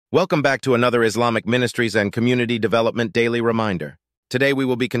Welcome back to another Islamic Ministries and Community Development Daily Reminder. Today we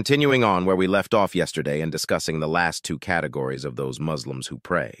will be continuing on where we left off yesterday and discussing the last two categories of those Muslims who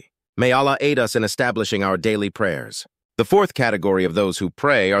pray. May Allah aid us in establishing our daily prayers. The fourth category of those who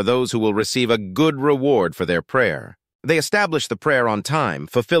pray are those who will receive a good reward for their prayer. They establish the prayer on time,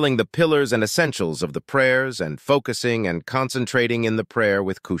 fulfilling the pillars and essentials of the prayers and focusing and concentrating in the prayer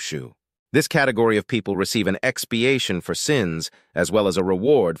with khushu. This category of people receive an expiation for sins as well as a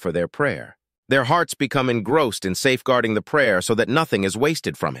reward for their prayer. Their hearts become engrossed in safeguarding the prayer so that nothing is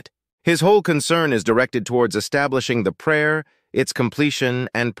wasted from it. His whole concern is directed towards establishing the prayer, its completion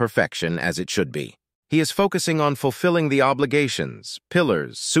and perfection as it should be. He is focusing on fulfilling the obligations,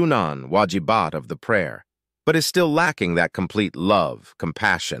 pillars, sunan, wajibat of the prayer, but is still lacking that complete love,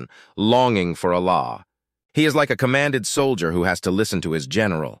 compassion, longing for Allah. He is like a commanded soldier who has to listen to his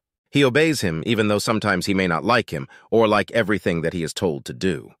general. He obeys him even though sometimes he may not like him or like everything that he is told to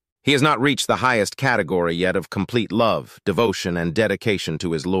do. He has not reached the highest category yet of complete love, devotion, and dedication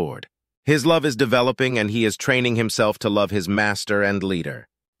to his Lord. His love is developing and he is training himself to love his master and leader.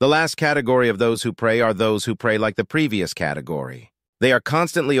 The last category of those who pray are those who pray like the previous category. They are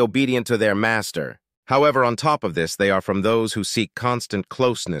constantly obedient to their master. However, on top of this, they are from those who seek constant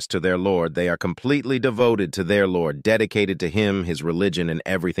closeness to their Lord. They are completely devoted to their Lord, dedicated to Him, His religion, and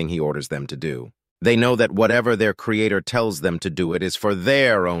everything He orders them to do. They know that whatever their Creator tells them to do, it is for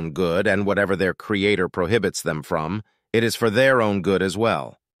their own good, and whatever their Creator prohibits them from, it is for their own good as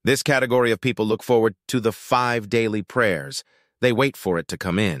well. This category of people look forward to the 5 daily prayers. They wait for it to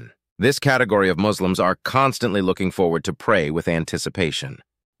come in. This category of Muslims are constantly looking forward to pray with anticipation.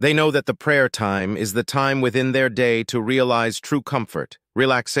 They know that the prayer time is the time within their day to realize true comfort,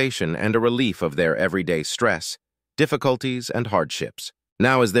 relaxation, and a relief of their everyday stress, difficulties, and hardships.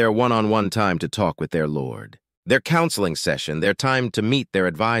 Now is their one-on-one time to talk with their Lord. Their counseling session, their time to meet their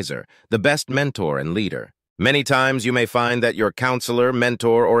advisor, the best mentor and leader. Many times you may find that your counselor,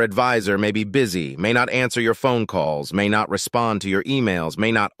 mentor, or advisor may be busy, may not answer your phone calls, may not respond to your emails,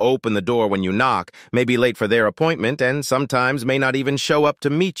 may not open the door when you knock, may be late for their appointment, and sometimes may not even show up to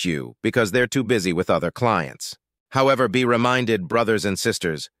meet you because they're too busy with other clients. However, be reminded, brothers and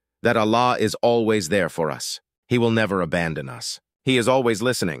sisters, that Allah is always there for us. He will never abandon us. He is always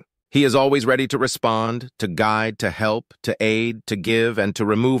listening. He is always ready to respond, to guide, to help, to aid, to give, and to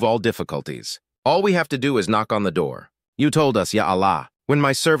remove all difficulties. All we have to do is knock on the door. You told us, Ya Allah, when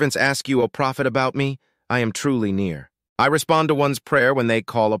my servants ask you, O Prophet, about me, I am truly near. I respond to one's prayer when they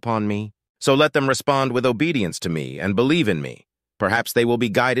call upon me. So let them respond with obedience to me and believe in me. Perhaps they will be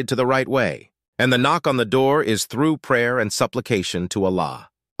guided to the right way. And the knock on the door is through prayer and supplication to Allah.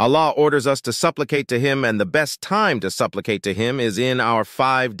 Allah orders us to supplicate to Him, and the best time to supplicate to Him is in our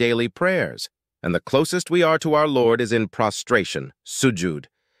 5 daily prayers. And the closest we are to our Lord is in prostration, sujud.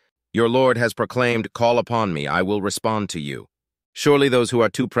 Your Lord has proclaimed, call upon me, I will respond to you. Surely those who are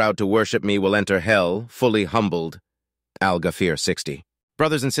too proud to worship me will enter hell, fully humbled. Al-Ghafir 60.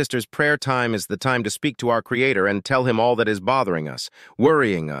 Brothers and sisters, prayer time is the time to speak to our Creator and tell Him all that is bothering us,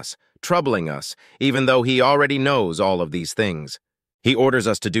 worrying us, troubling us, even though He already knows all of these things. He orders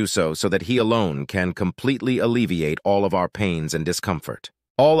us to do so that He alone can completely alleviate all of our pains and discomfort.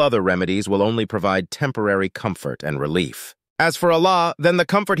 All other remedies will only provide temporary comfort and relief. As for Allah, then the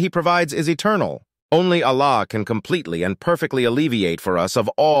comfort He provides is eternal. Only Allah can completely and perfectly alleviate for us of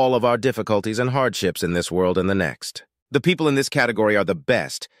all of our difficulties and hardships in this world and the next. The people in this category are the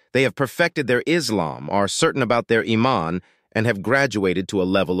best. They have perfected their Islam, are certain about their Iman, and have graduated to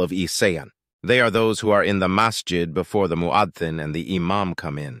a level of Ihsan. They are those who are in the masjid before the mu'adhin and the imam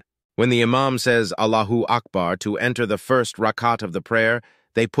come in. When the imam says Allahu Akbar to enter the first rakat of the prayer,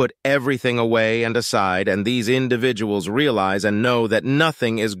 they put everything away and aside, and these individuals realize and know that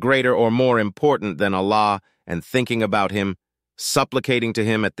nothing is greater or more important than Allah and thinking about Him, supplicating to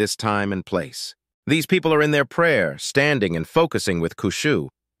Him at this time and place. These people are in their prayer, standing and focusing with khushu.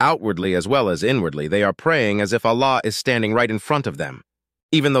 Outwardly as well as inwardly, they are praying as if Allah is standing right in front of them.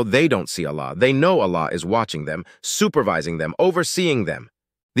 Even though they don't see Allah, they know Allah is watching them, supervising them, overseeing them.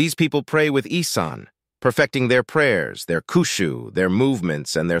 These people pray with ihsan, perfecting their prayers, their khushu, their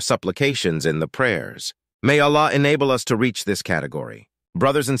movements, and their supplications in the prayers. May Allah enable us to reach this category.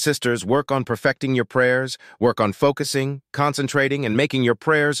 Brothers and sisters, work on perfecting your prayers, work on focusing, concentrating, and making your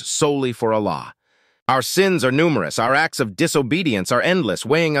prayers solely for Allah. Our sins are numerous, our acts of disobedience are endless,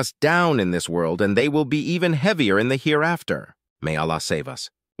 weighing us down in this world, and they will be even heavier in the hereafter. May Allah save us.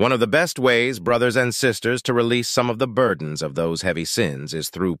 One of the best ways, brothers and sisters, to release some of the burdens of those heavy sins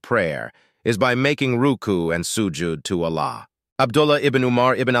is through prayer, is by making ruku and sujud to Allah. Abdullah ibn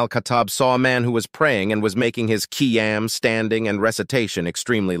Umar ibn al-Khattab saw a man who was praying and was making his qiyam, standing, and recitation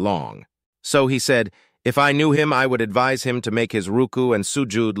extremely long. So he said, "If I knew him, I would advise him to make his ruku and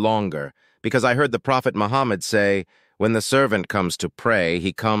sujud longer, because I heard the Prophet Muhammad say, when the servant comes to pray,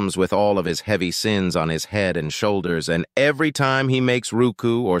 he comes with all of his heavy sins on his head and shoulders, and every time he makes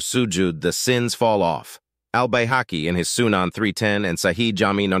ruku or sujud, the sins fall off." Al-Bayhaqi in his Sunan 310 and Sahih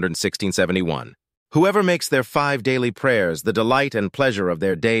Jami 1671. Whoever makes their 5 daily prayers the delight and pleasure of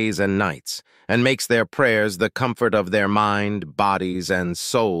their days and nights, and makes their prayers the comfort of their mind, bodies, and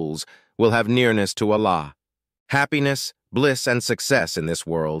souls, will have nearness to Allah, happiness, bliss, and success in this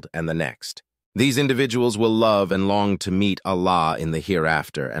world and the next. These individuals will love and long to meet Allah in the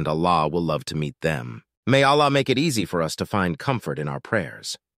hereafter, and Allah will love to meet them. May Allah make it easy for us to find comfort in our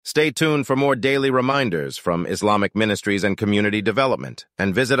prayers. Stay tuned for more daily reminders from Islamic Ministries and Community Development,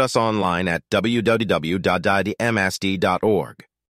 and visit us online at www.dailymasd.org.